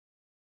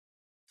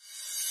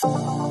Our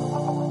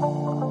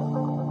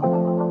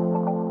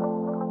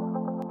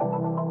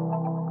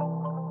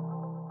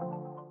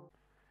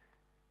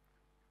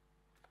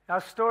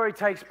story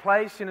takes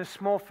place in a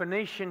small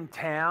Phoenician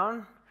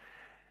town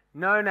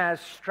known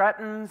as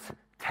Stratton's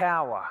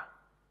Tower.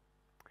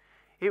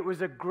 It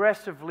was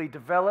aggressively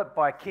developed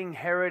by King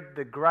Herod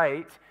the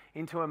Great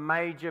into a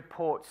major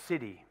port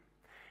city.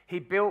 He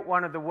built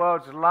one of the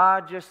world's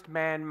largest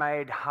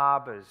man-made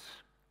harbours.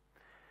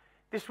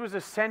 This was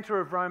a centre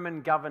of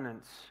Roman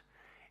governance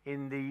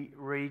in the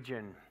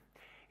region.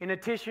 In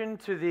addition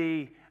to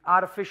the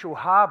artificial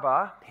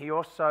harbour, he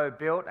also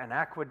built an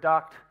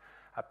aqueduct,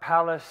 a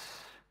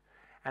palace,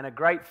 and a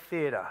great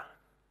theatre.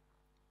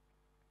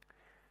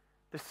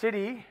 The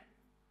city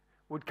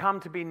would come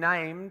to be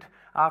named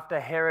after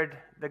Herod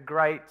the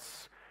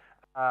Great's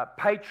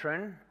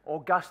patron,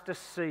 Augustus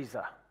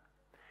Caesar.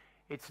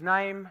 Its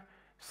name,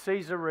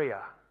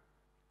 Caesarea.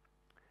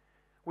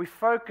 We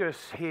focus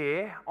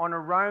here on a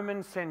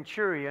Roman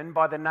centurion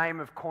by the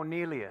name of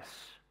Cornelius.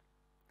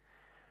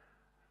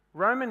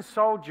 Roman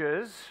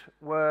soldiers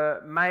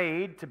were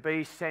made to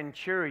be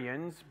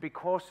centurions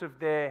because of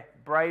their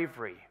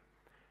bravery,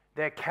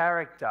 their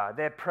character,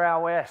 their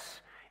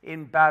prowess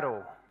in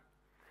battle.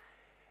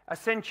 A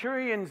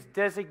centurion's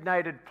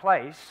designated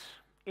place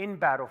in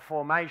battle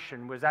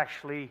formation was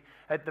actually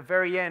at the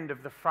very end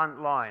of the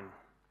front line.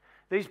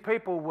 These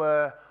people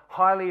were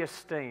highly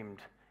esteemed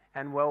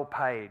and well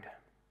paid.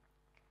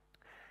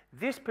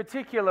 This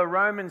particular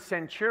Roman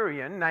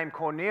centurion named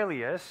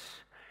Cornelius,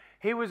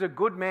 he was a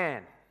good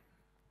man.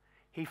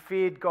 He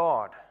feared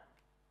God.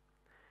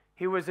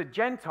 He was a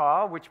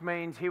Gentile, which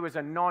means he was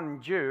a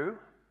non-Jew,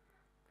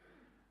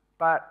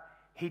 but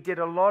he did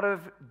a lot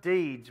of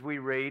deeds, we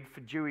read,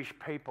 for Jewish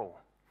people.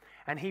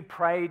 And he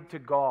prayed to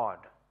God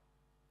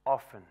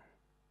often.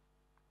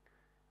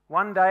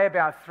 One day,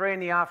 about 3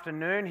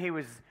 PM, he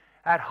was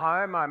at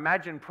home, I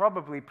imagine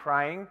probably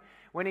praying,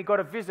 when he got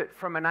a visit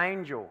from an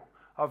angel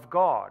of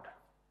God.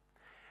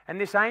 And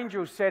this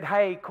angel said,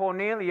 "Hey,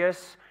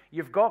 Cornelius,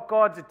 you've got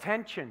God's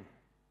attention.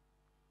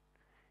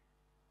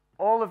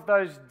 All of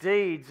those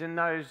deeds and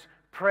those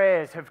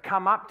prayers have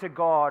come up to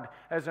God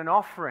as an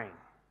offering,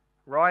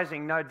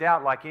 rising no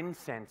doubt like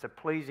incense, a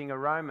pleasing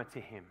aroma to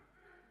him."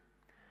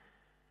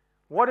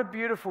 What a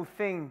beautiful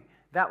thing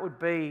that would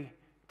be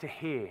to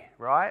hear,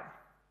 right?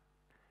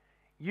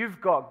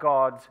 You've got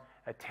God's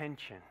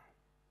attention.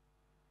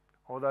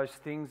 All those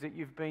things that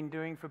you've been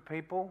doing for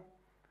people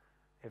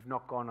have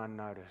not gone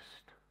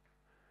unnoticed.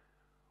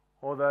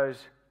 All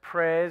those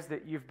prayers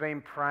that you've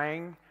been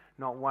praying,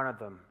 not one of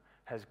them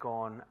has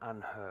gone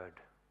unheard.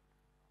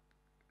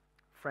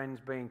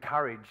 Friends, be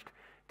encouraged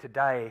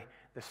today.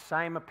 The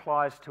same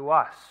applies to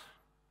us.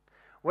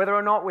 Whether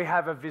or not we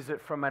have a visit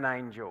from an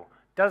angel,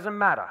 doesn't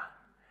matter.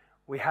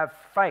 We have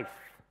faith.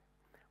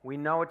 We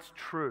know it's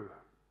true.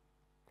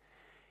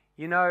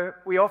 You know,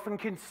 we often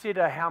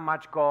consider how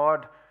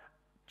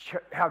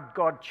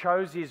God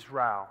chose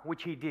Israel,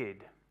 which he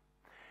did.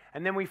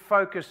 And then we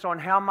focus on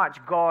how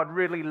much God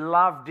really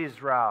loved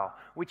Israel,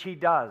 which he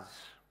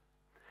does.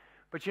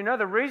 But you know,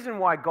 the reason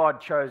why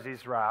God chose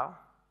Israel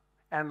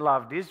and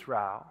loved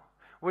Israel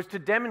was to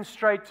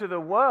demonstrate to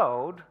the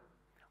world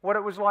what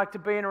it was like to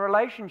be in a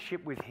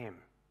relationship with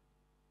him.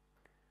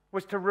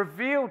 Was to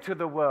reveal to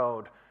the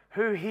world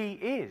who he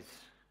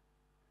is.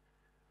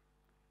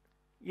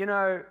 You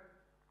know,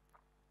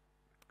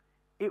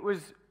 it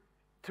was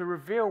to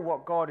reveal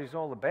what God is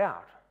all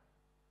about.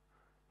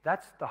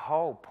 That's the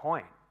whole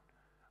point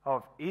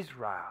of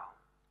Israel.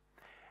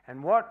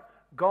 And what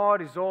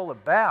God is all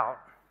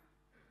about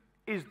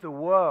is the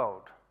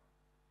world.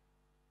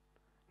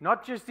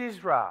 Not just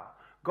Israel.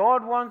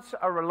 God wants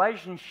a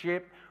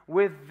relationship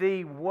with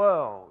the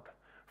world.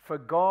 For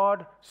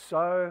God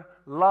so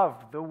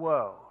loved the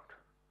world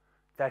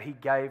that he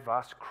gave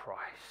us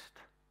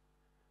Christ.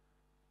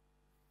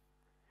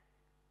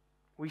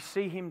 We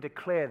see him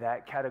declare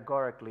that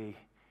categorically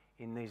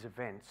in these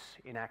events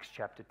in Acts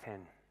chapter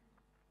 10.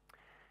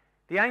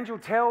 The angel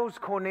tells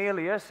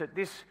Cornelius at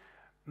this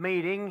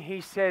meeting,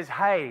 he says,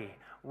 "Hey,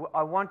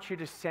 I want you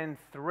to send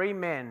 3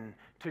 men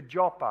to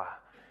Joppa."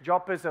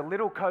 Joppa's a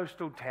little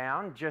coastal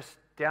town, just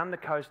down the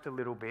coast a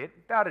little bit,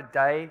 about a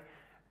day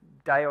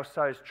or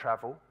so's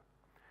travel.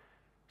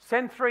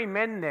 Send 3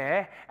 men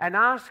there and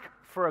ask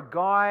for a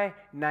guy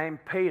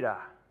named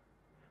Peter.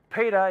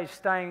 Peter is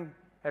staying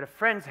at a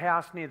friend's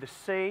house near the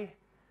sea,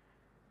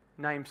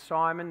 named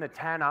Simon the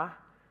tanner.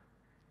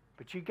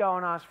 But you go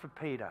and ask for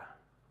Peter.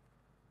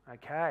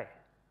 Okay.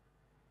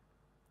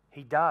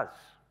 He does.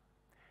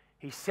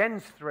 He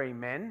sends 3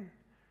 men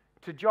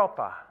to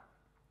Joppa.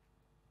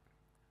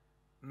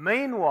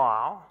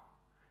 Meanwhile,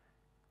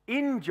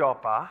 in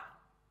Joppa,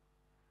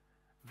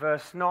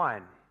 verse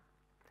 9,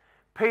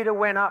 Peter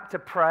went up to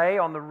pray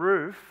on the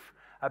roof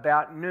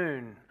about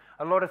noon.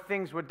 A lot of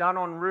things were done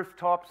on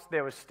rooftops.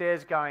 There were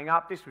stairs going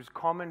up. This was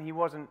common. He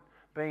wasn't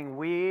being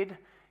weird.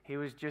 He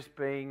was just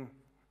being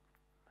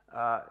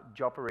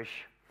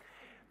Jopperish.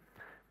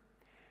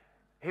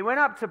 He went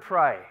up to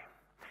pray.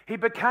 He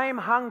became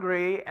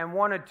hungry and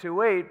wanted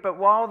to eat, but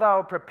while they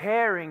were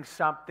preparing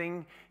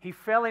something, he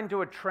fell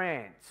into a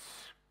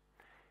trance.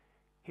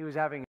 He was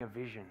having a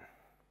vision.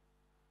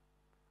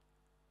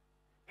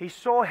 He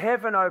saw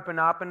heaven open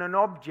up and an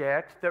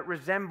object that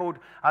resembled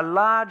a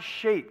large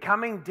sheet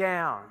coming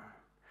down,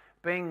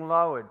 being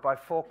lowered by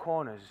four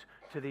corners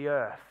to the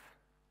earth.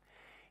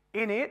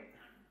 In it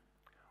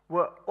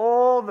were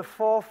all the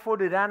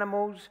four-footed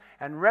animals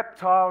and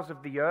reptiles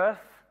of the earth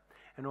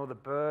and all the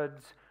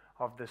birds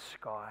of the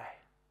sky.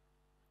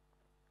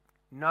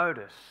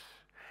 Notice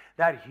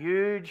that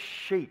huge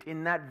sheet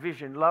in that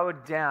vision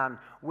lowered down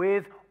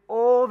with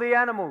all the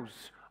animals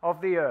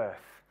of the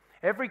earth,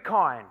 every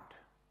kind.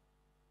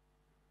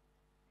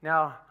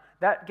 Now,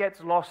 that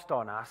gets lost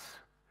on us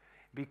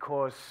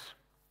because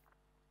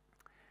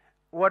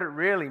what it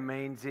really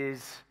means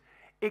is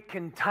it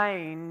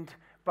contained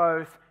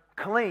both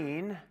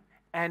clean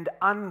and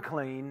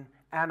unclean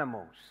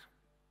animals.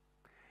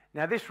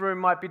 Now, this room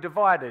might be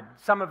divided.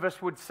 Some of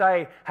us would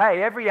say,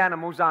 hey, every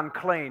animal's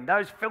unclean.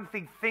 Those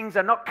filthy things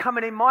are not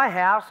coming in my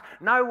house.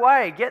 No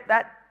way, get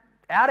that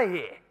out of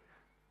here.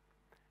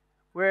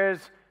 Whereas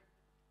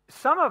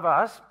some of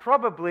us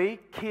probably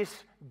kiss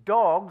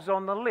dogs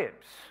on the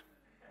lips.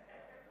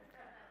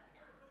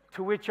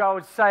 To which I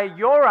would say,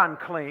 you're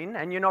unclean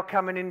and you're not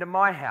coming into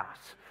my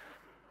house.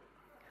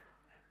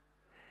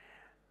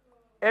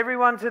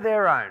 Everyone to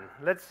their own.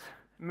 Let's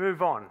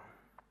move on.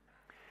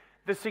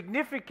 The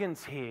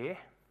significance here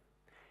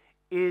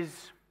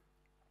is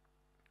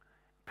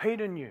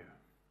Peter knew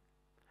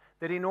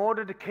that in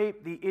order to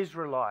keep the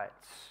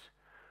Israelites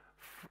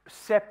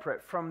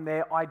separate from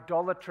their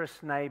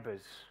idolatrous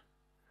neighbors,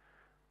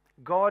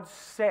 God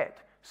set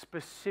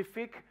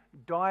specific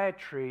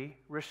dietary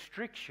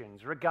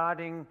restrictions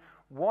regarding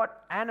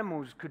what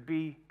animals could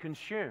be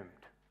consumed.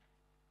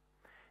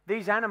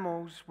 These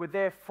animals were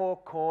therefore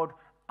called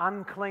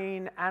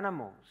unclean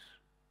animals.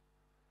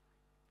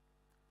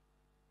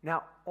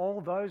 Now,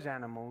 all those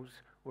animals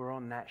were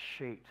on that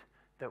sheet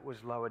that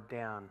was lowered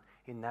down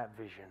in that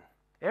vision.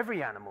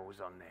 Every animal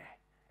was on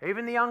there,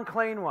 even the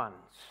unclean ones.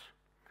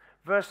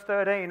 Verse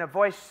 13, a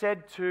voice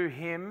said to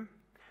him,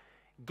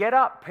 "Get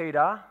up,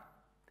 Peter,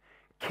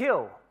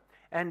 kill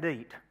and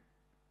eat."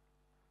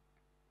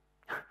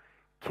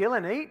 Kill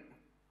and eat?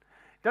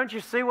 Don't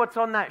you see what's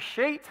on that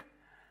sheet?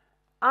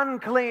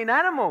 Unclean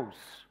animals.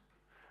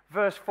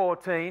 Verse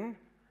 14,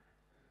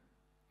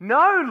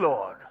 "No,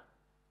 Lord."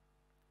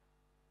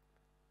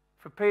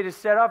 For Peter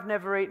said, "I've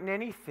never eaten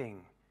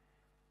anything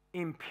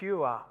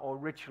impure or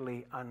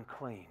ritually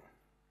unclean."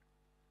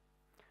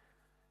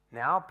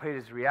 Now,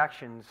 Peter's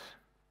reactions,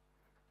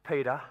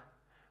 Peter,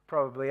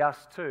 probably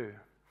us too.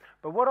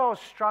 But what I was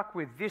struck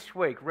with this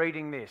week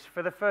reading this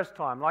for the first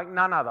time, like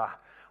none other,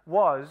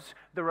 was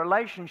the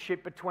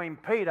relationship between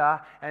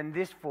Peter and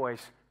this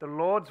voice, the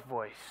Lord's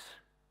voice.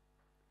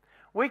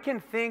 We can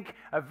think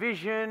a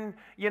vision,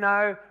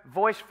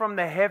 voice from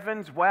the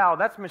heavens. Wow,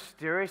 that's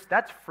mysterious.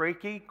 That's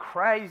freaky,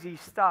 crazy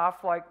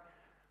stuff. Like,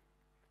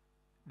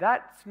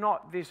 that's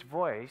not this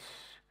voice.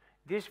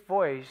 This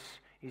voice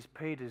is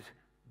Peter's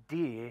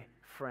dear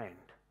friend.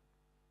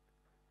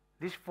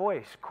 This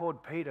voice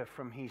called Peter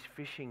from his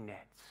fishing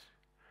nets.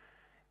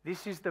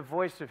 This is the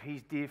voice of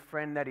his dear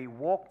friend that he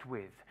walked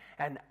with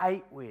and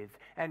ate with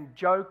and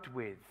joked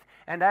with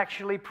and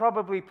actually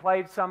probably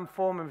played some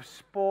form of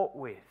sport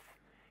with.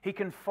 He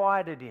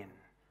confided in.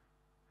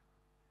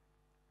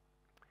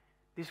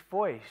 This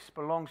voice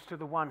belongs to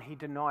the one he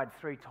denied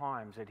 3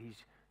 times at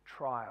his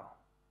trial.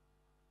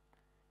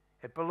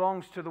 It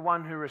belongs to the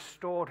one who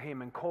restored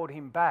him and called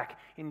him back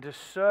into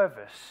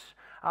service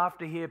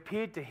after he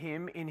appeared to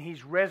him in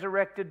his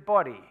resurrected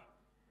body.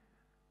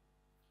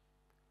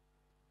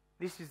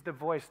 This is the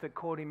voice that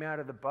called him out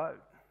of the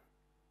boat.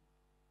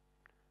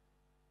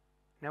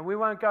 Now, we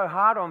won't go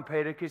hard on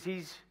Peter because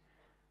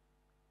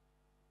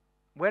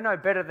we're no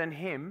better than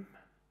him,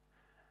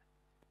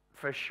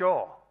 for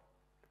sure.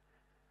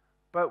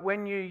 But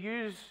when you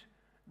use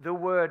the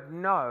word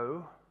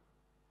no,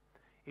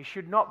 it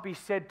should not be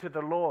said to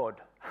the Lord.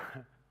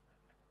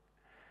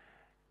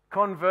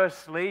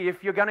 Conversely,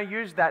 if you're going to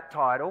use that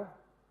title,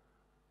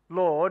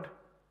 Lord,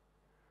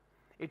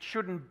 it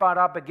shouldn't butt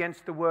up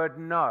against the word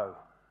no.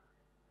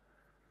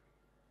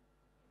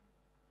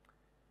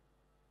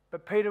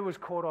 But Peter was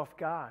caught off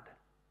guard.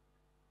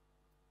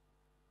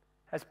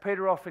 As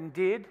Peter often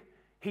did,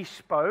 he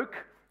spoke,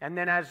 and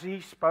then as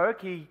he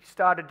spoke, he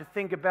started to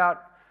think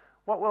about,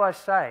 what will I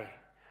say?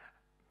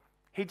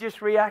 He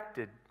just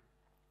reacted.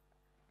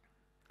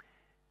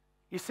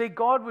 You see,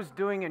 God was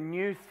doing a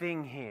new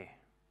thing here.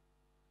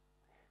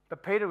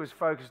 But Peter was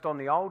focused on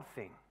the old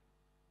thing.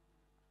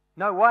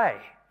 No way,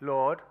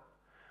 Lord.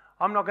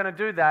 I'm not going to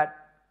do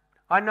that.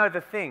 I know the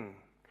thing.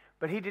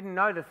 But he didn't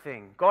know the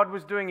thing. God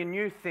was doing a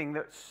new thing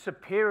that's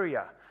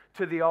superior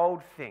to the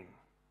old thing.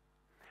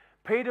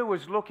 Peter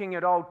was looking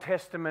at Old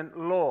Testament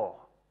law.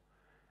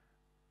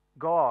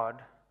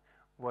 God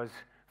was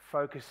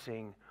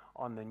focusing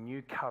on the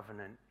new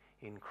covenant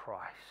in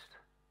Christ.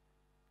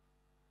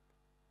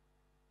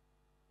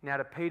 Now,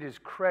 to Peter's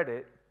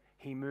credit,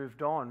 he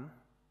moved on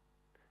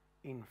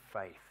in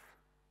faith.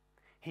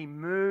 He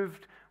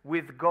moved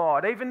with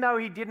God. Even though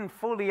he didn't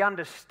fully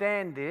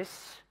understand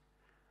this,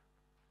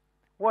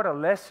 what a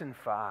lesson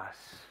for us.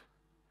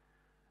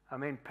 I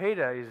mean,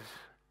 Peter is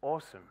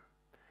awesome.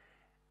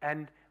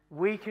 And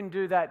we can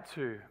do that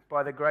too,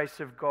 by the grace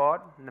of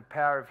God and the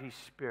power of his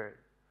Spirit.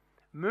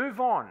 Move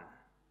on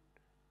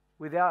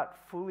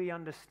without fully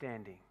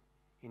understanding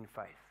in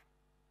faith.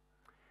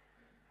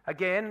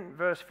 Again,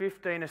 verse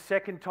 15, a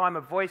second time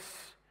a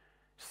voice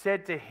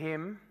said to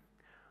him,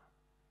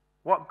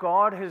 "What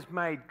God has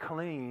made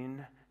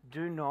clean,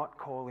 do not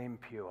call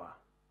impure."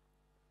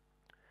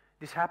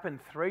 This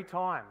happened 3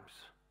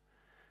 times.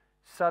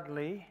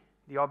 Suddenly,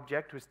 the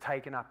object was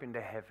taken up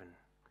into heaven.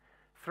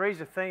 3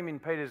 is a theme in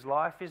Peter's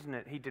life, isn't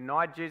it? He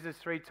denied Jesus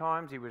 3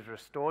 times. He was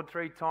restored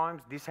 3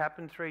 times. This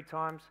happened 3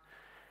 times.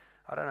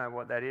 I don't know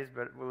what that is,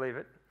 but we'll leave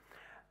it.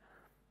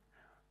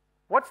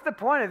 What's the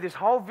point of this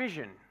whole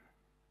vision?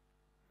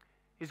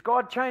 Is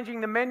God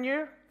changing the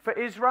menu for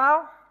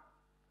Israel?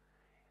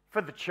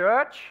 For the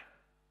church?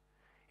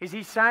 Is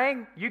he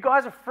saying, you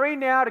guys are free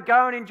now to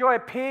go and enjoy a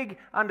pig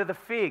under the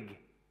fig?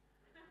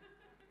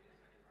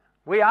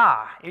 We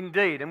are,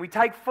 indeed, and we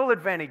take full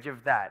advantage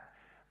of that.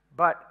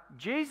 But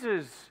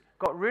Jesus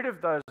got rid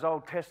of those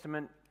Old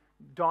Testament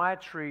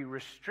dietary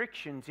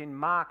restrictions in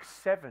Mark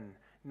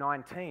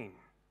 7:19.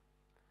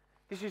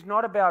 This is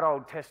not about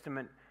Old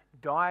Testament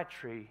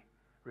dietary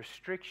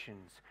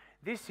restrictions.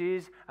 This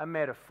is a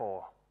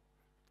metaphor.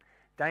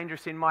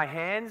 Dangerous in my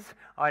hands,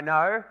 I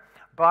know,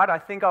 but I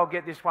think I'll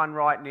get this one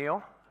right,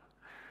 Neil.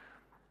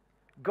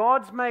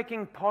 God's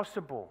making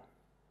possible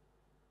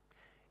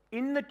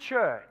in the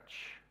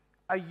church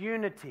a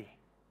unity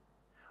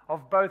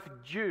of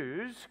both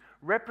Jews,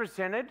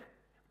 represented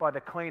by the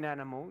clean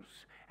animals,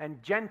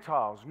 and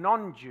Gentiles,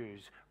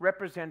 non-Jews,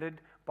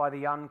 represented by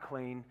the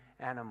unclean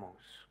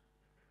animals.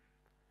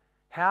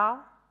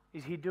 How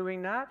is he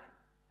doing that?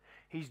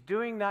 He's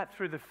doing that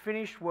through the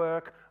finished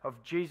work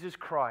of Jesus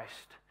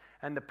Christ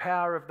and the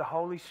power of the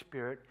Holy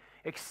Spirit,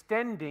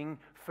 extending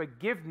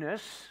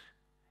forgiveness,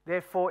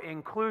 therefore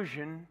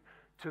inclusion,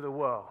 to the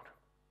world.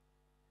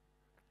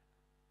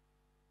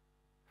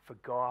 For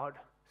God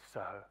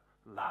so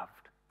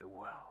loved the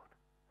world.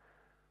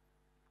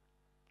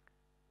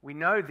 We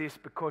know this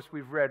because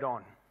we've read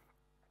on.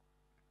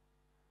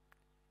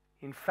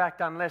 In fact,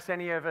 unless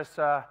any of us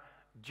are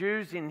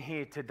Jews in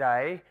here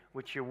today,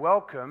 which you're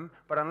welcome,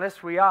 but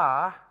unless we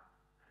are,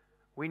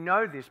 we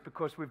know this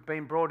because we've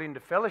been brought into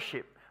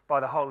fellowship by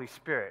the Holy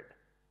Spirit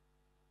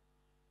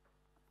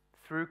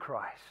through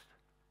Christ.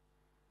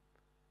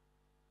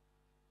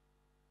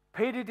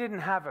 Peter didn't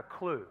have a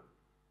clue.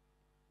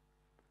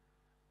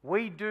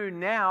 We do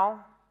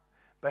now,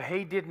 but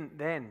he didn't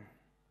then.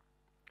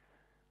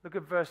 Look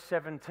at verse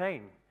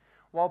 17.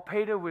 While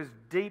Peter was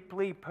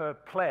deeply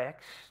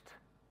perplexed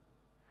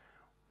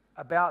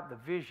about the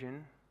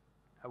vision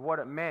of what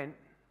it meant,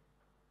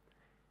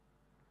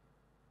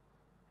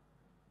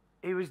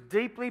 he was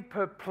deeply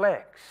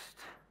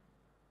perplexed.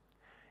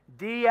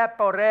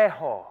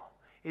 Diaporeho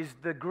is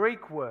the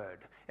Greek word.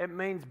 It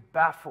means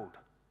baffled.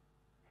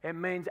 It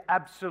means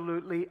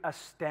absolutely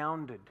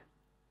astounded.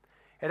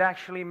 It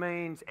actually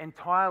means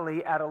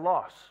entirely at a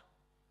loss.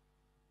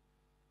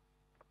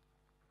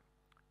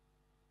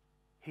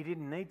 He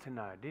didn't need to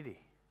know, did he?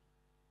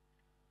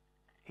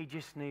 He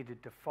just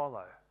needed to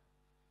follow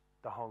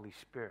the Holy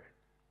Spirit.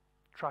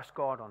 Trust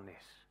God on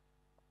this.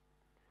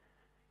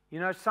 You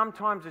know,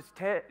 sometimes it's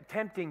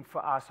tempting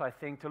for us, I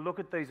think, to look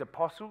at these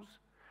apostles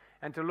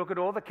and to look at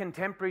all the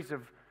contemporaries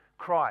of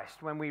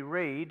Christ when we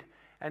read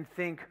and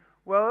think,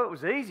 well, it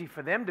was easy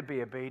for them to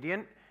be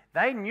obedient.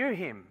 They knew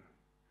him.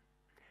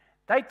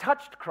 They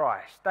touched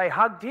Christ. They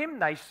hugged him.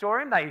 They saw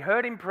him. They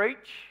heard him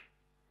preach.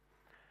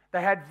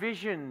 They had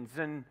visions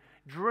and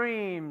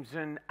dreams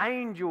and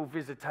angel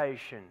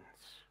visitations.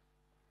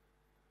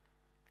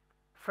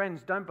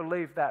 Friends, don't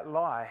believe that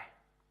lie.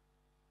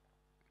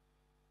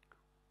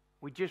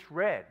 We just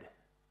read.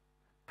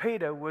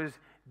 Peter was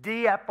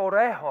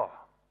diaporeho.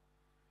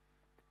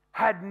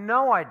 Had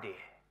no idea.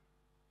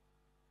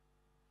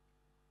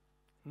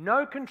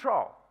 No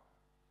control.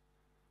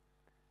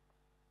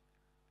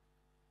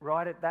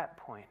 Right at that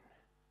point,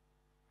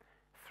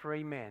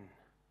 3 men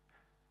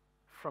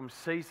from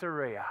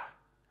Caesarea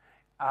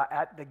are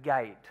at the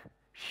gate,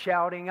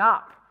 shouting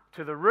up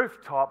to the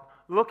rooftop,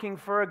 looking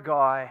for a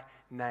guy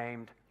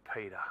named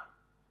Peter.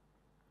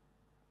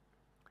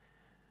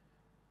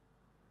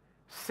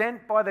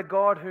 Sent by the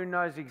God who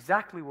knows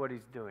exactly what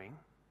he's doing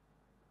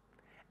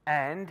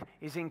and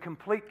is in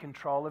complete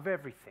control of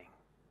everything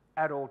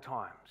at all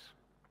times.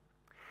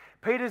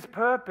 Peter's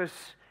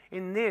purpose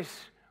in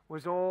this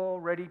was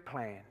already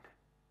planned.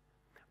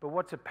 But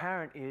what's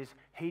apparent is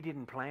he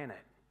didn't plan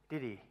it,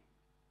 did he?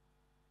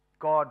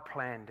 God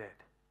planned it.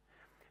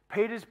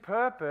 Peter's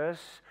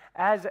purpose,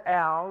 as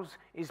ours,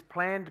 is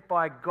planned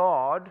by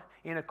God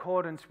in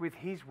accordance with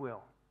his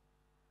will.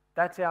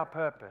 That's our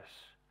purpose,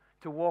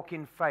 to walk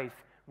in faith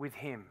with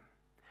him.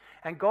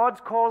 And God's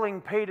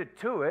calling Peter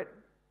to it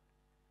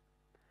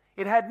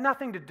It had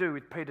nothing to do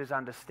with Peter's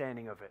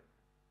understanding of it.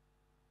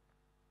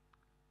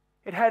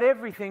 It had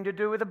everything to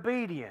do with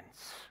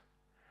obedience,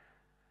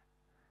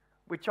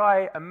 which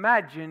I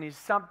imagine is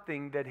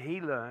something that he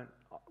learned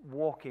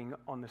walking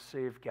on the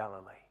Sea of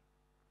Galilee.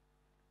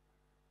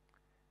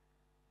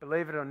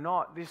 Believe it or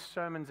not, this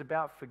sermon's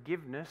about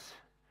forgiveness,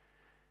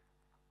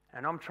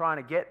 and I'm trying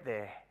to get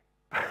there.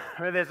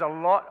 There's a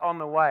lot on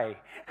the way.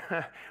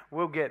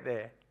 We'll get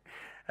there.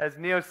 As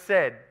Neil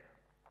said,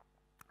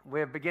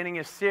 we're beginning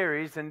a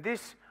series, and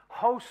this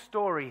whole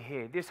story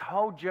here, this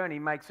whole journey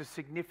makes a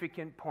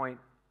significant point.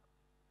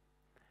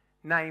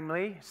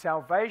 Namely,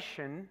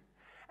 salvation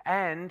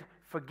and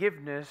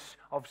forgiveness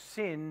of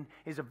sin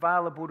is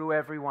available to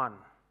everyone.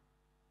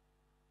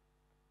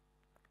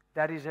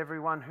 That is,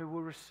 everyone who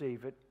will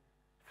receive it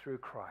through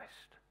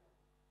Christ.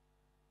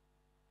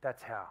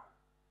 That's how.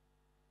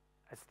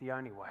 That's the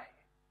only way.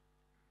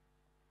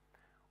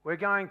 We're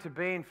going to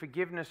be in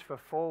forgiveness for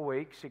 4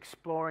 weeks,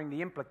 exploring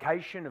the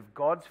implication of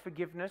God's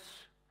forgiveness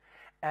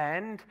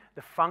and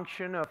the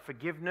function of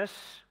forgiveness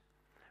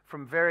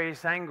from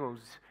various angles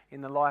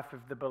in the life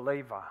of the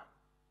believer.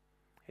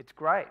 It's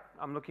great.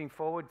 I'm looking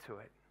forward to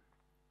it.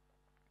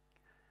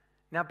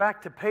 Now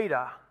back to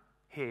Peter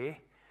here.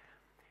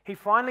 He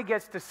finally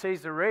gets to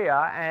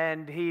Caesarea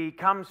and he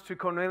comes to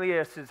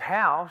Cornelius'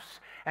 house,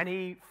 and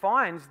he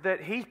finds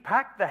that he's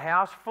packed the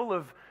house full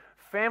of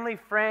family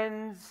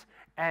friends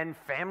and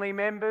family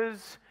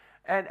members,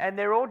 and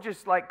they're all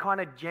just like kind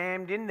of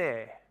jammed in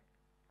there.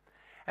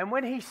 And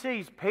when he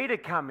sees Peter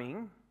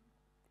coming,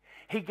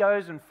 he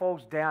goes and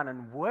falls down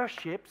and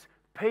worships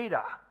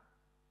Peter.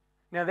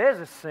 Now there's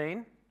a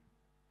scene.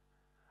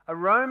 A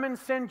Roman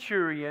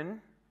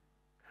centurion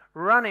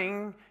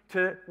running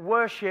to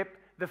worship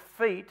the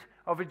feet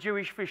of a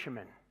Jewish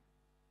fisherman.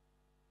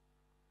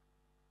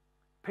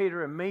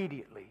 Peter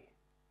immediately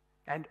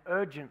and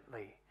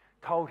urgently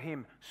told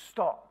him,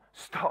 stop,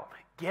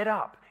 get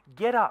up,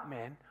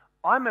 man.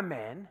 I'm a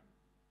man.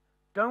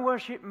 Don't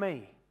worship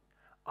me.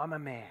 I'm a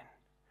man,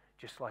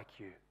 just like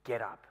you.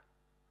 Get up.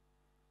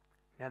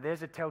 Now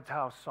there's a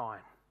telltale sign.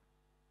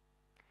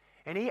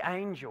 Any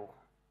angel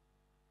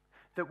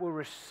that will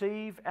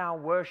receive our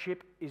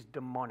worship is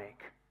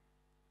demonic.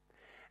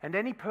 And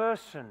any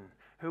person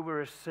who will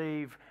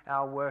receive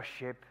our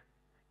worship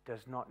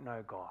does not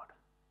know God.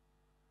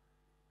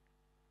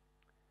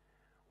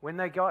 When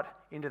they got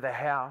into the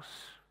house,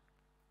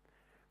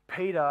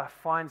 Peter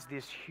finds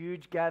this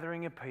huge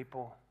gathering of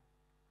people.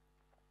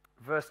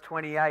 Verse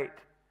 28,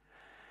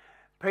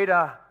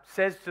 Peter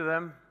says to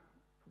them,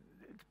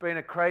 it's been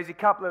a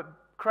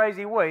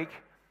crazy week.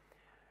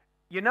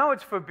 You know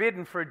it's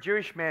forbidden for a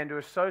Jewish man to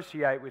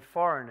associate with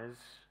foreigners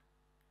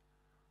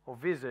or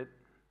visit,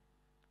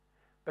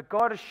 but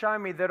God has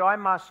shown me that I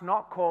must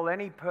not call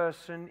any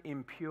person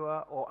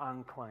impure or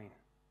unclean.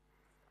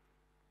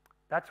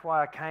 That's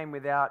why I came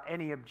without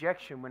any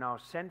objection when I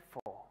was sent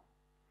for.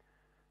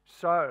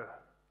 So,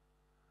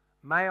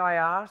 may I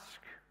ask,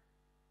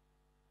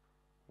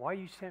 why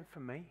you sent for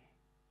me?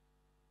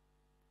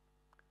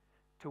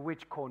 To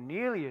which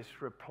Cornelius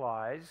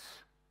replies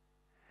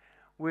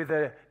with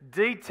a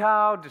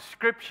detailed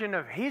description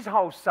of his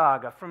whole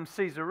saga from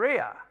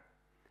Caesarea,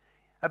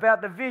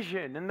 about the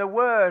vision and the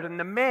word and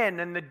the men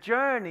and the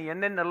journey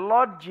and then the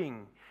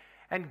lodging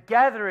and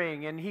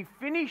gathering. And he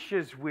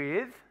finishes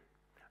with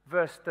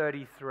verse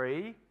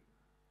 33.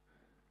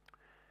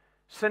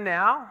 So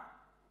now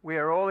we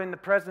are all in the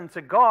presence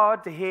of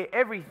God to hear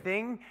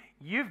everything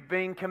you've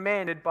been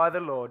commanded by the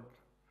Lord.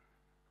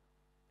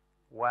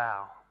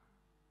 Wow.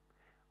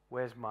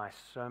 Where's my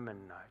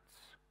sermon notes?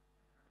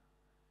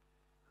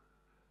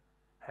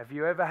 Have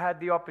you ever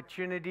had the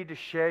opportunity to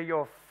share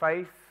your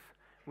faith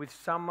with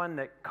someone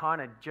that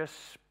kind of just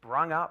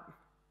sprung up?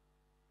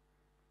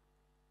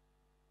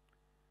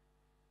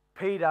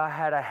 Peter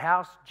had a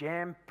house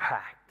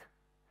jam-packed,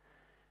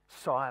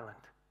 silent,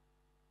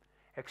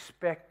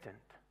 expectant,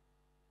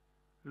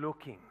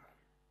 looking,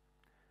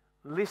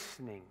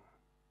 listening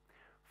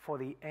for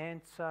the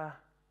answer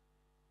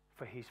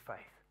for his faith.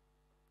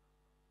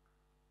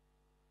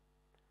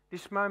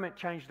 This moment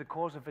changed the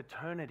course of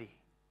eternity.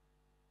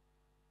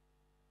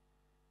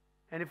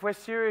 And if we're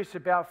serious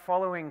about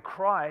following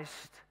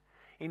Christ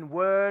in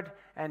word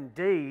and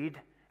deed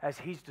as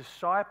his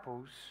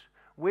disciples,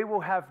 we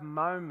will have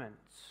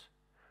moments,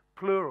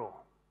 plural.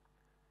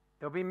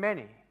 There'll be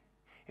many.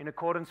 In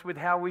accordance with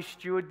how we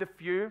steward the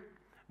few,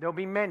 there'll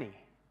be many.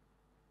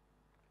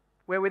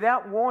 Where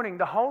without warning,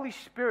 the Holy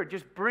Spirit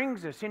just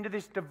brings us into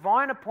this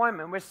divine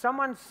appointment where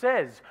someone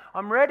says,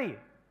 I'm ready.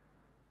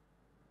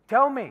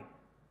 Tell me.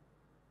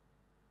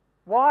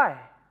 Why?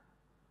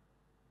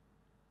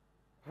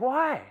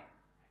 Why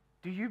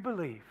do you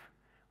believe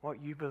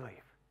what you believe?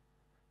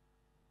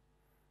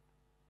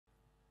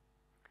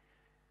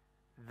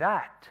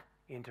 That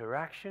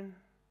interaction,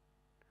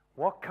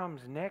 what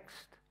comes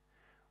next,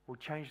 will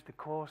change the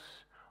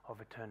course of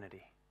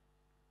eternity.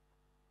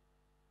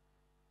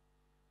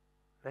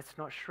 Let's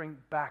not shrink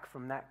back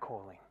from that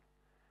calling,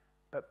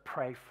 but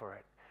pray for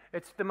it.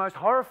 It's the most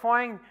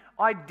horrifying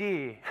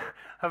idea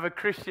of a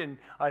Christian,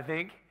 I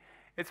think,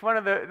 It's one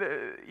of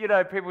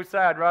the people say,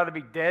 I'd rather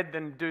be dead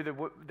than do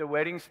the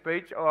wedding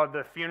speech or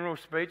the funeral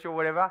speech or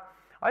whatever.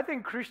 I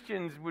think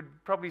Christians would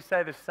probably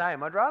say the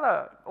same. I'd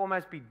rather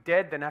almost be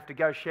dead than have to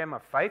go share my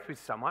faith with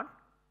someone.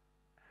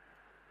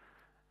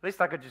 At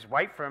least I could just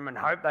wait for them and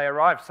hope they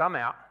arrive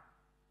somehow.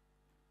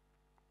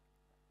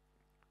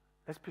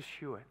 Let's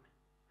pursue it.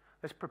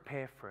 Let's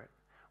prepare for it.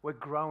 We're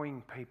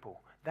growing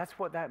people. That's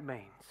what that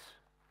means.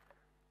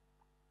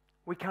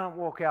 We can't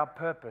walk our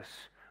purpose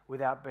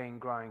without being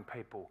growing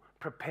people,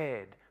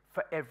 prepared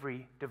for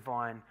every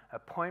divine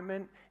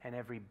appointment and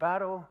every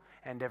battle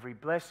and every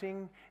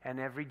blessing and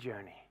every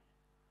journey.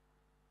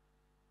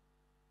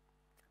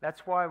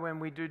 That's why when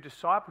we do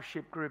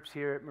discipleship groups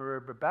here at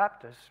Maroubra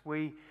Baptist,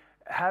 we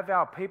have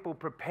our people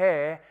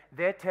prepare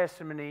their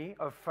testimony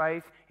of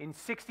faith in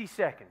 60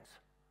 seconds.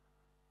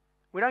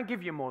 We don't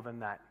give you more than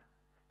that.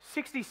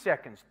 60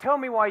 seconds. Tell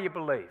me why you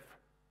believe.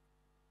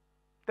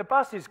 The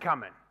bus is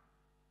coming.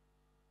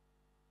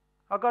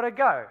 I've got to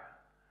go.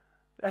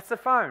 That's the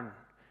phone.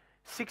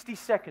 60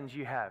 seconds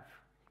you have.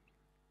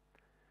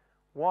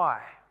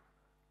 Why?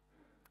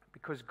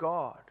 Because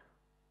God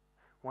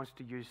wants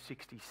to use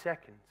 60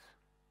 seconds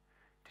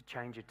to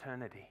change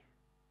eternity.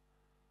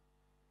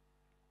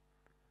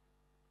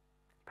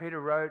 Peter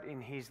wrote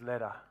in his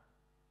letter,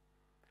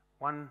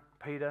 1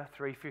 Peter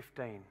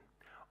 3:15,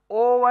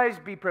 always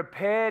be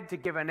prepared to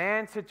give an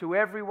answer to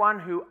everyone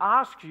who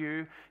asks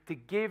you to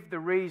give the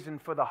reason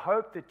for the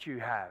hope that you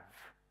have.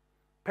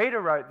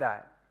 Peter wrote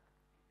that.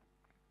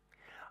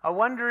 I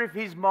wonder if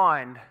his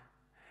mind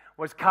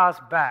was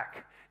cast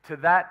back to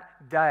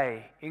that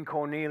day in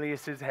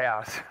Cornelius'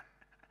 house.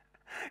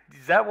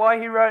 Is that why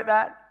he wrote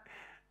that?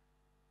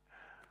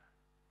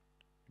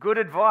 Good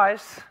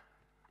advice.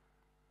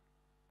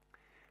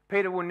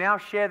 Peter will now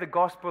share the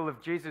gospel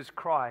of Jesus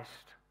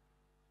Christ,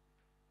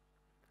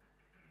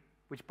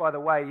 which, by the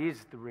way,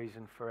 is the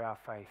reason for our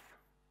faith.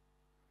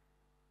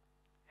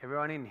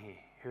 Everyone in here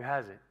who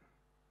has it.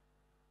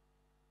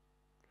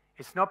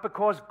 It's not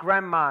because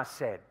grandma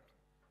said.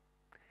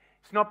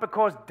 It's not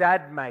because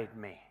dad made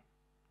me.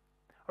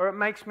 Or it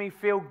makes me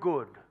feel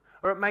good.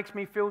 Or it makes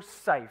me feel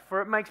safe.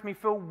 Or it makes me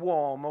feel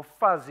warm or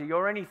fuzzy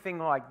or anything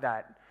like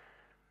that.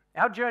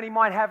 Our journey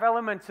might have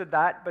elements of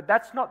that, but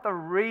that's not the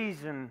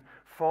reason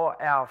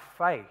for our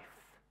faith.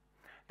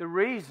 The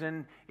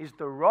reason is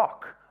the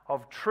rock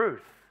of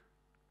truth,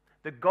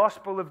 the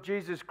gospel of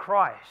Jesus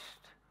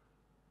Christ.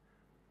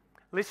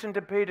 Listen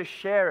to Peter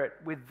share it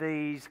with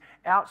these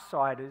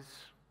outsiders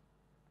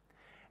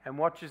and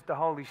watch as the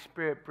Holy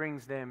Spirit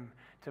brings them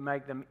to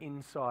make them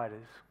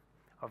insiders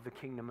of the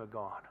kingdom of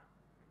God.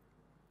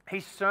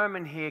 His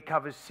sermon here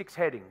covers 6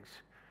 headings,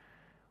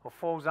 or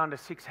falls under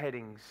 6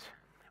 headings,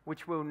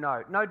 which we'll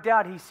note. No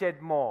doubt he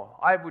said more.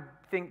 I would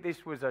think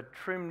this was a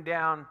trimmed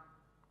down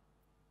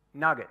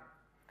nugget.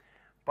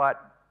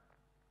 But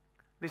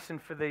listen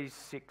for these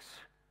 6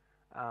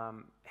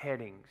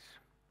 headings.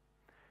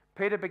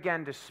 Peter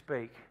began to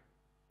speak.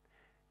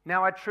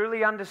 Now I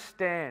truly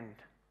understand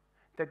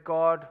that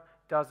God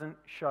doesn't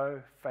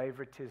show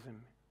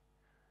favoritism.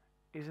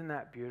 Isn't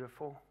that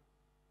beautiful?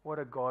 What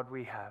a God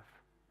we have.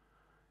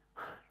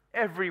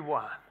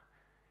 Everyone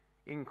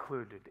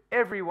included.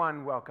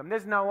 Everyone welcome.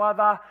 There's no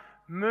other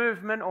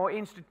movement or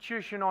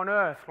institution on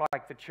earth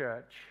like the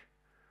church.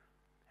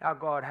 Our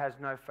God has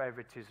no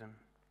favoritism.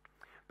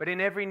 But in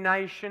every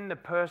nation, the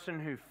person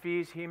who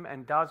fears him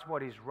and does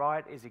what is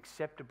right is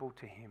acceptable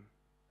to him.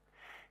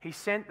 He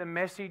sent the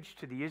message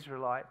to the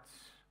Israelites,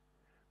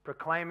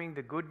 proclaiming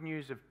the good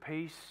news of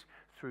peace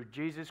through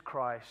Jesus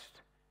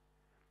Christ.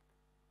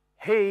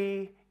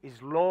 He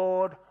is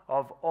Lord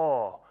of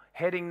all.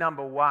 Heading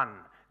number 1,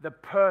 the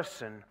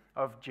person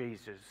of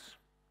Jesus.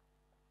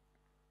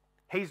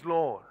 He's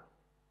Lord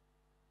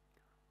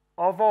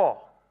of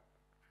all.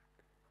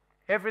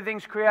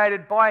 Everything's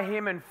created by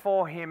him and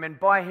for him, and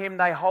by him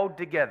they hold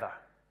together.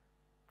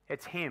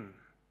 It's him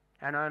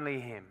and only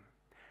him.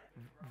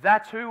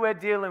 That's who we're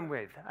dealing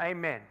with.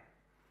 Amen.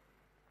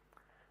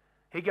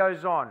 He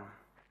goes on.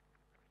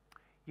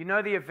 You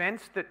know the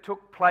events that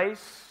took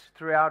place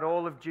throughout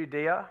all of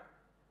Judea?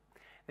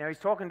 Now he's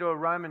talking to a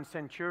Roman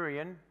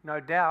centurion, no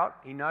doubt.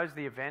 He knows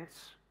the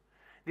events.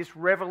 This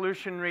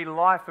revolutionary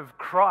life of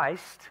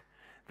Christ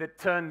that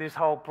turned this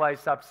whole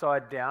place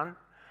upside down.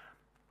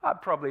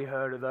 I've probably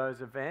heard of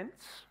those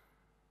events.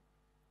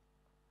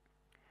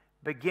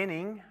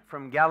 Beginning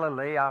from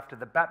Galilee after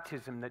the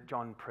baptism that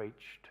John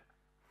preached.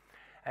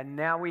 And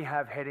now we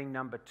have heading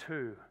number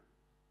 2,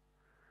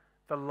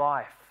 the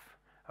life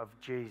of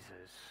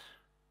Jesus.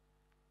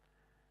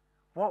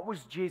 What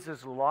was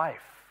Jesus'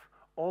 life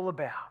all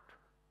about?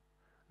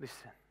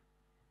 Listen.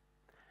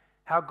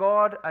 How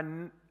God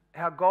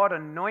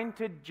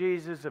anointed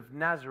Jesus of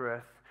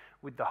Nazareth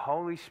with the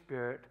Holy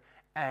Spirit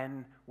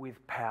and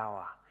with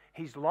power.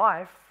 His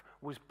life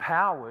was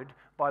powered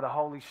by the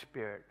Holy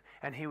Spirit,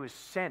 and he was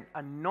sent,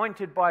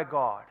 anointed by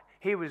God.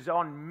 He was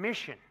on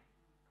mission.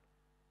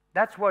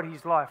 That's what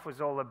his life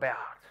was all about.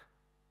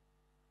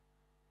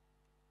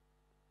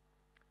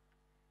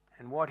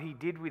 And what he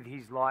did with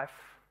his life,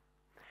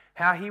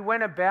 how he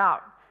went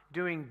about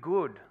doing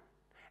good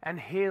and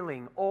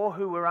healing all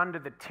who were under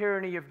the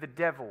tyranny of the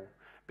devil,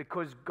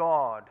 because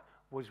God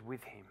was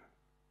with him.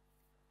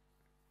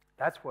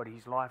 That's what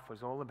his life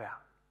was all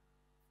about.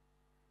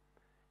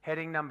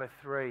 Heading number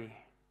 3,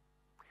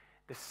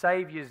 the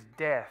Saviour's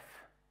death.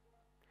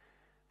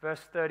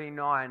 Verse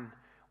 39,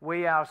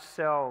 we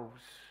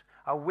ourselves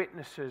are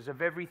witnesses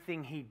of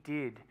everything he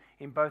did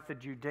in both the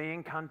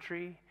Judean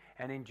country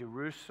and in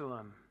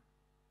Jerusalem.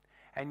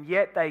 And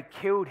yet they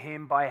killed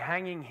him by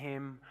hanging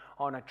him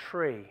on a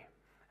tree.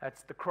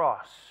 That's the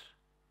cross.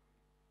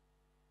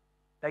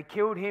 They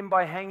killed him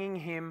by hanging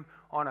him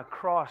on a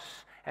cross.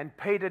 And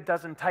Peter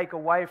doesn't take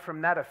away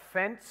from that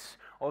offense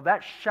or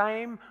that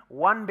shame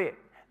one bit.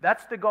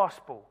 That's the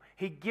gospel.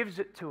 He gives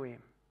it to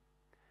him.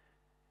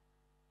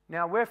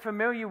 Now, we're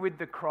familiar with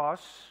the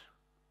cross,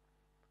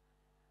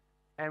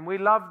 and we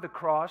love the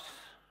cross,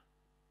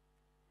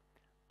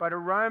 but a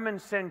Roman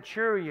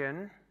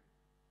centurion,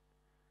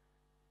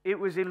 it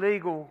was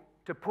illegal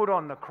to put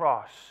on the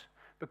cross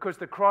because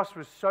the cross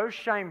was so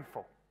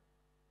shameful,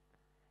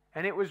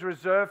 and it was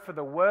reserved for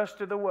the worst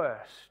of the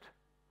worst.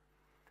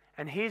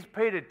 And here's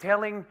Peter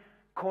telling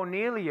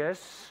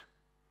Cornelius,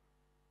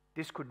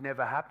 this could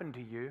never happen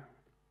to you.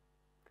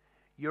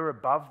 You're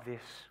above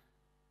this.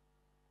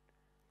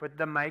 But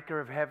the maker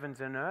of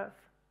heavens and earth,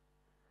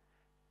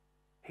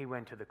 he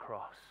went to the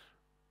cross.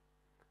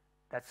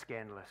 That's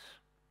scandalous.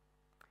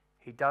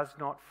 He does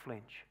not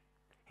flinch.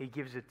 He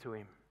gives it to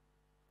him.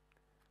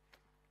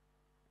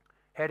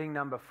 Heading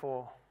number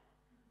 4,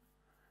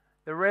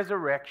 the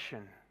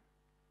resurrection.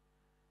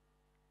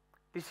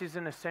 This is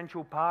an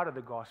essential part of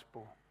the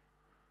gospel.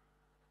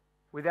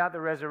 Without the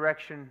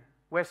resurrection,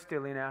 we're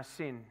still in our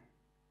sin.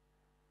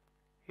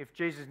 If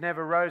Jesus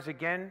never rose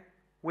again,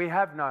 we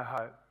have no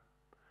hope.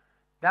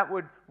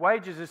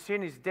 Wages of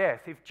sin is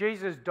death. If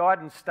Jesus died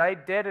and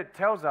stayed dead, it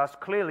tells us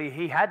clearly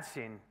he had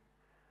sin.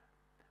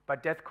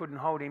 But death couldn't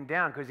hold him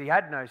down because he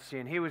had no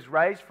sin. He was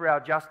raised for our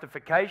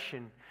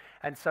justification.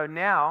 And so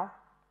now,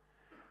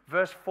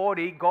 verse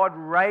 40, God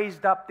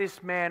raised up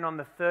this man on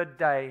the 3rd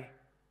day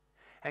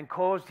and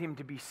caused him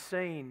to be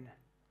seen,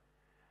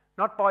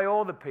 not by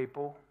all the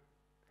people,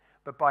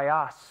 but by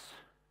us,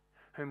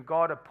 whom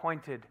God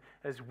appointed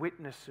as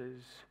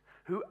witnesses,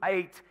 who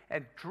ate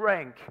and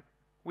drank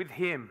with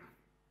him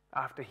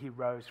after he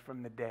rose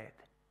from the dead.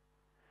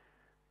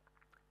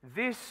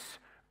 This,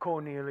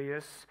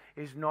 Cornelius,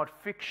 is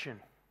not fiction,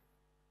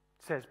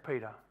 says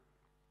Peter.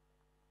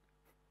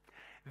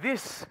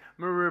 This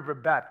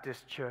Maroubra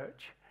Baptist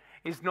Church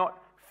is not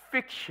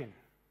fiction,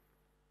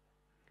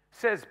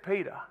 says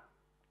Peter.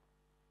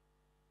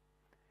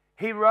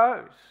 He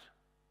rose.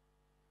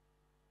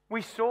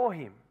 We saw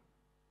him.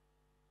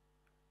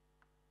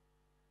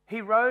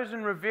 He rose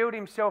and revealed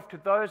himself to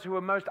those who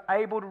were most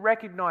able to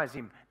recognize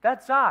him.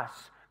 That's us,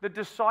 the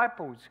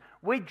disciples.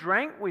 We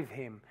drank with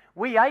him.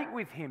 We ate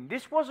with him.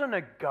 This wasn't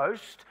a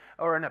ghost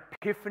or an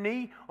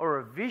epiphany or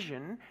a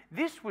vision.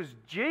 This was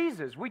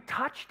Jesus. We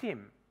touched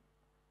him.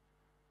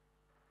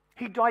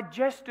 He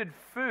digested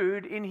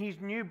food in his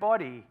new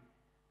body.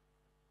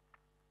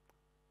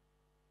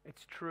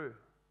 It's true.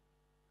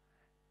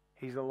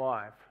 He's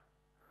alive.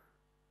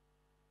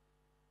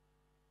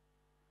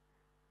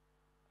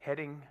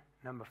 Heading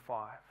number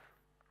 5,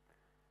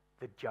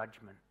 the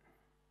judgment.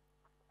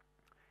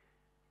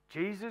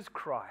 Jesus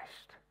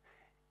Christ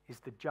is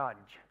the judge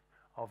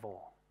of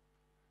all.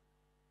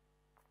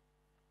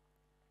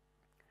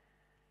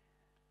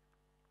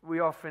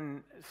 We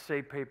often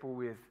see people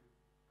with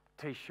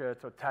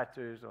t-shirts or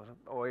tattoos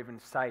or even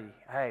say,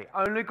 hey,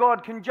 only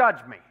God can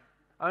judge me.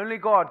 Only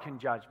God can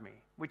judge me.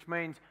 Which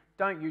means,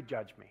 don't you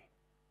judge me.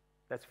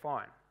 That's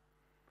fine.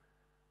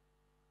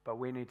 But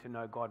we need to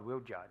know God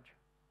will judge.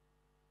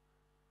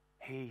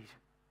 He's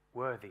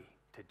worthy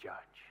to judge.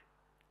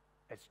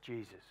 It's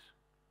Jesus.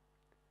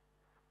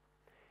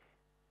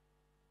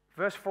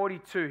 Verse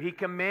 42, he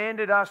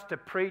commanded us to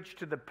preach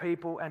to the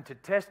people and to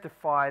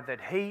testify that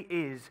he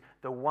is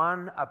the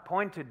one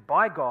appointed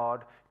by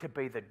God to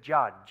be the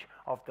judge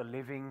of the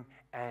living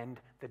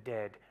and the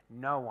dead.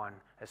 No one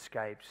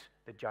escapes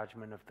the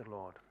judgment of the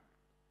Lord.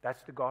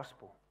 That's the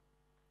gospel.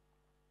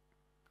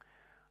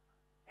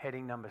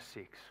 Heading number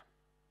 6,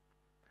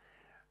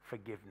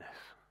 forgiveness.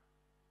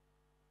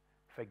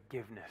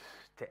 Forgiveness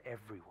to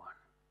everyone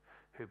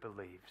who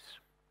believes.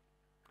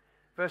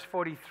 Verse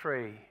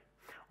 43,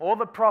 all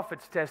the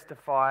prophets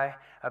testify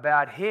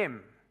about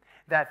him,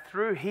 that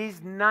through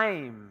his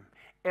name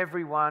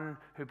everyone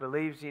who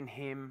believes in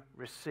him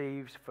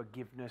receives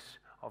forgiveness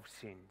of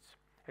sins.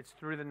 It's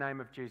through the name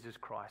of Jesus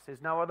Christ.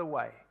 There's no other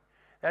way.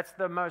 That's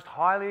the most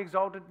highly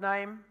exalted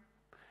name,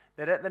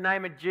 that at the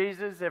name of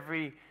Jesus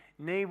every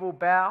knee will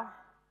bow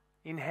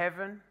in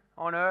heaven,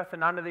 on earth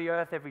and under the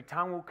earth, every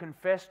tongue will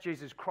confess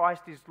Jesus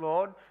Christ is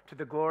Lord to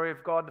the glory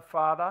of God the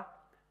Father.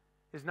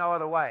 There's no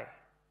other way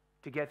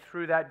to get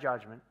through that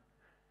judgment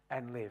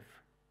and live.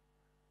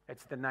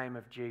 It's the name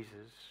of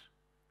Jesus.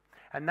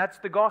 And that's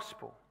the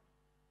gospel.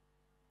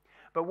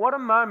 But what a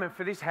moment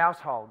for this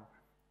household,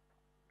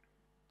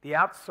 the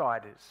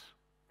outsiders.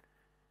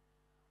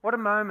 What a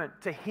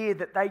moment to hear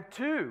that they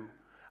too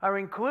are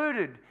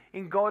included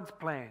in God's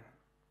plan.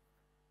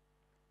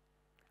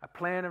 A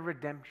plan of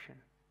redemption.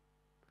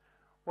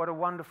 What a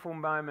wonderful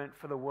moment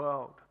for the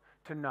world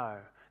to know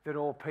that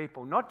all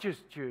people, not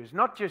just Jews,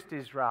 not just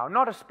Israel,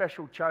 not a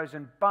special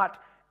chosen, but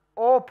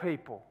all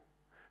people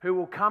who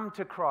will come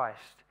to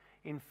Christ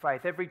in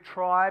faith. Every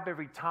tribe,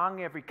 every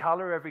tongue, every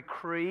colour, every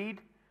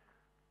creed,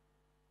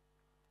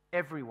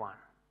 everyone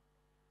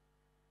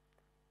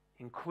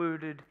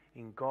included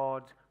in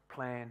God's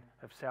plan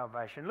of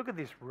salvation. Look at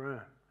this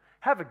room.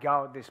 Have a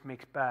go at this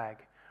mixed bag.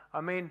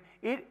 I mean,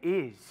 it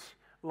is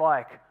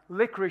like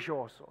licorice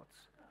all sorts.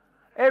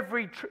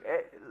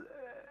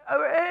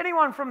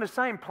 Anyone from the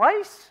same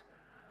place?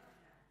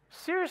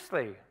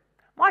 Seriously.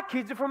 My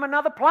kids are from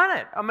another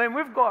planet. I mean,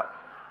 we've got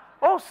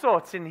all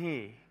sorts in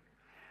here.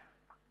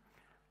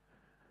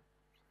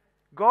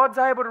 God's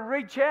able to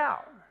reach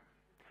out.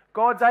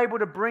 God's able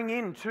to bring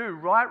into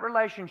right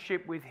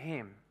relationship with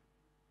Him.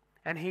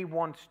 And He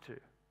wants to.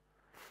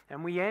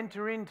 And we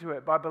enter into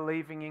it by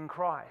believing in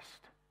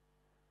Christ.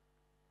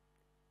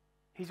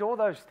 He's all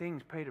those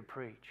things Peter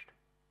preached.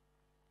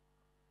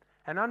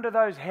 And under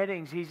those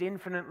headings, He's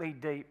infinitely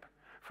deep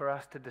for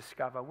us to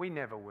discover. We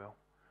never will.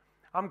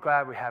 I'm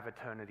glad we have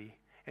eternity,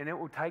 and it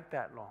will take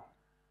that long.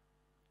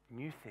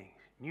 New things,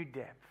 new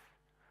depth.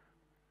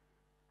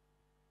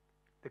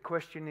 The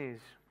question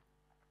is,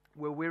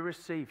 will we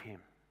receive Him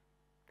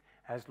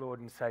as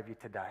Lord and Saviour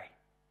today?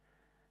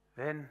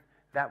 Then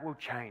that will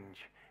change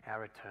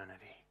our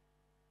eternity.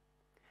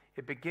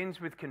 It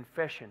begins with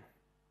confession,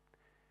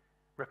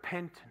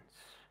 repentance,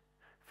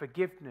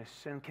 forgiveness,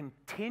 and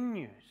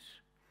continues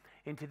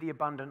into the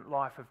abundant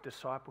life of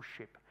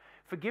discipleship.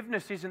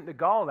 Forgiveness isn't the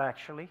goal,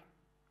 actually.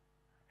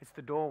 It's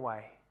the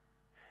doorway.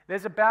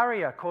 There's a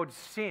barrier called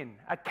sin,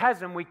 a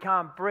chasm we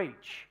can't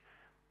breach.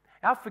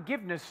 Our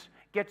forgiveness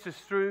gets us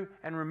through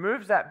and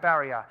removes that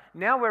barrier.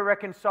 Now we're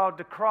reconciled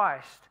to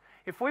Christ.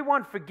 If we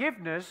want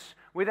forgiveness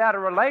without a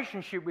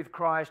relationship with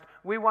Christ,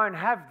 we won't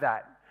have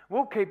that.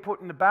 We'll keep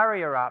putting the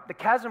barrier up. The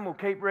chasm will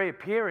keep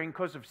reappearing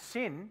because of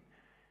sin.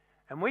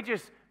 And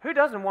who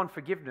doesn't want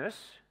forgiveness?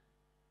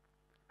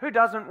 Who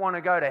doesn't want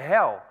to go to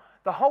hell?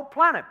 The whole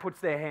planet puts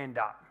their hand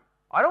up.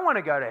 I don't want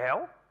to go to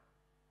hell,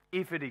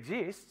 if it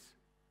exists.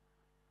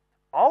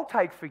 I'll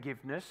take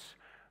forgiveness,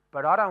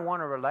 but I don't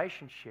want a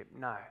relationship.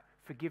 No,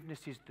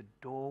 forgiveness is the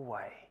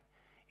doorway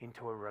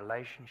into a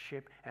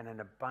relationship and an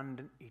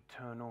abundant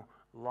eternal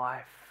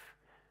life.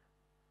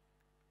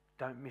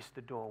 Don't miss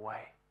the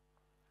doorway.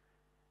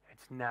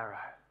 It's narrow.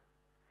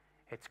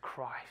 It's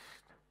Christ.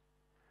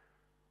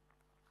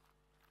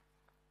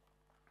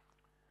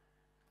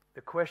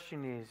 The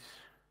question is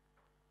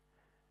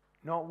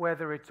not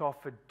whether it's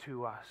offered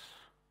to us,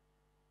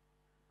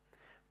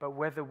 but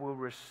whether we'll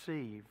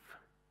receive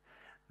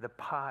the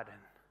pardon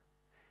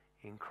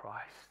in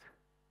Christ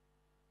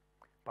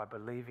by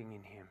believing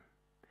in Him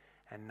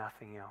and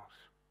nothing else.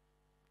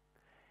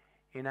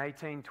 In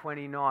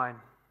 1829,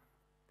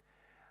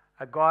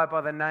 a guy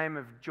by the name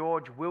of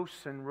George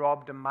Wilson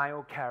robbed a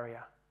mail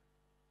carrier,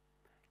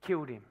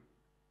 killed him.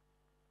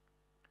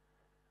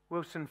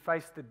 Wilson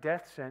faced the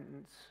death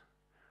sentence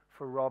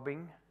for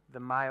robbing the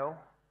mail,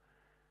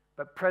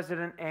 but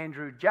President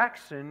Andrew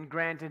Jackson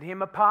granted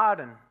him a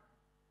pardon.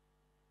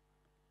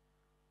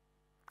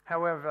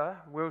 However,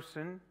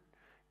 Wilson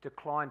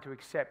declined to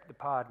accept the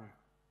pardon.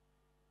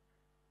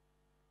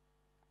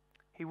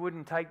 He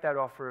wouldn't take that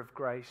offer of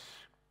grace.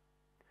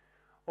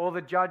 All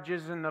the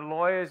judges and the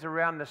lawyers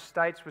around the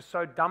states were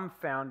so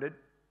dumbfounded,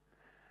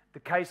 the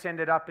case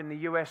ended up in the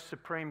US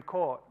Supreme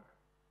Court.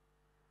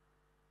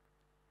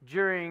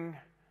 During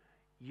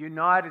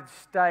United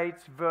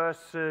States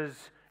versus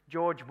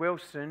George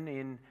Wilson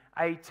in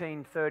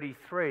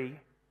 1833,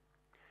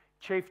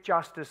 Chief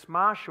Justice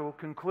Marshall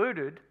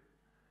concluded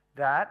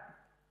that,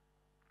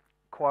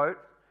 quote,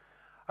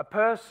 a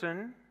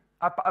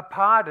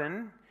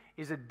pardon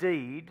is a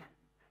deed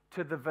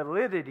to the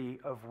validity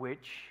of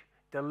which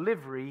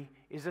delivery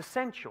is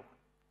essential,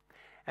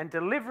 and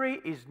delivery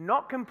is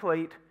not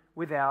complete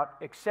without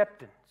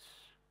acceptance.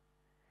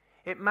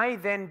 It may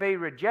then be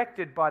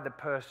rejected by the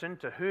person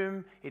to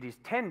whom it is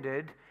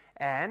tendered,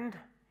 and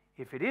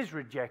if it is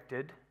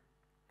rejected,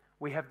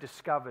 we have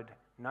discovered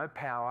no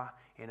power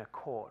in a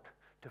court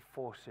to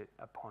force it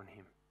upon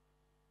him.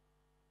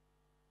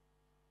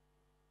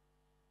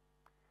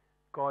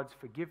 God's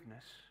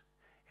forgiveness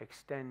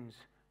extends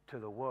to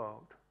the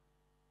world,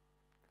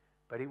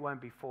 but it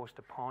won't be forced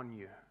upon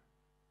you.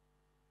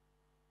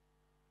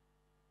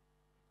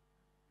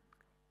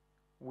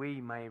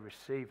 We may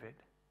receive it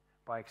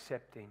by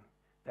accepting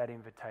that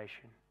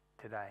invitation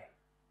today.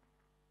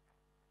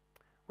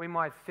 We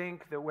might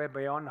think that we're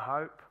beyond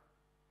hope.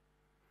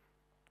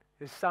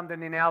 There's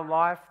something in our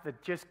life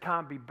that just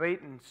can't be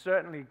beaten,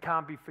 certainly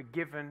can't be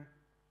forgiven.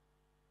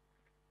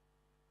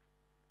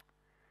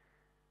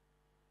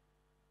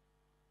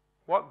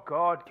 What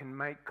God can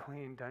make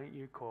clean, don't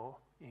you call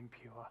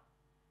impure?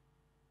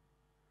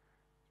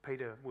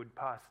 Peter would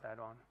pass that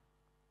on.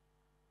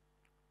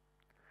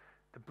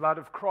 The blood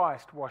of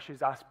Christ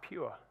washes us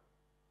pure.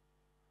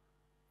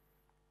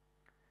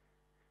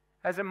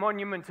 as a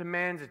monument to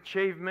man's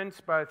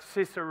achievements, both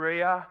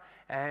Caesarea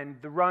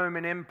and the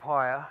Roman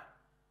Empire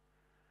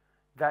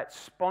that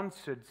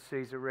sponsored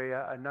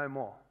Caesarea are no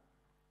more.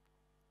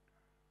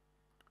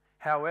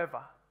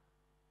 However,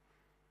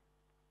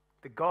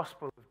 the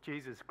gospel of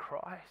Jesus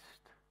Christ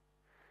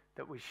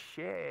that was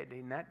shared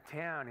in that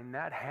town, in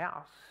that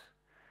house,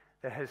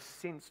 that has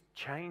since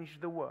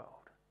changed the world,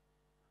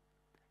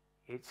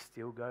 it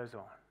still goes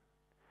on.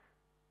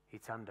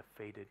 It's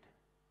undefeated.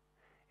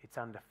 It's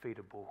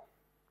undefeatable.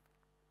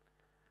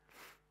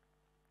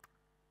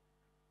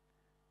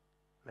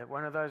 Let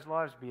one of those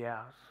lives be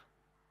ours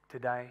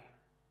today.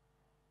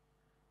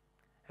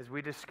 As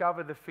we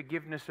discover the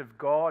forgiveness of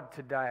God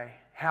today,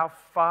 how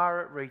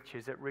far it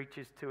reaches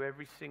to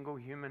every single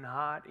human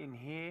heart in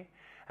here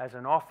as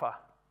an offer.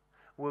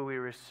 Will we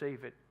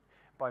receive it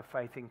by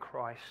faith in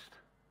Christ?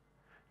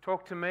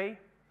 Talk to me,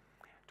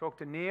 talk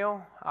to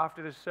Neil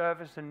after the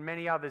service, and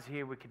many others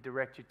here we could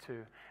direct you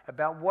to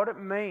about what it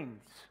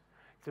means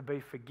to be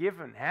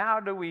forgiven. How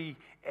do we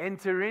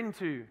enter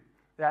into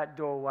that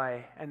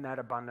doorway and that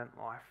abundant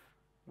life?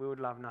 We would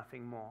love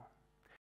nothing more.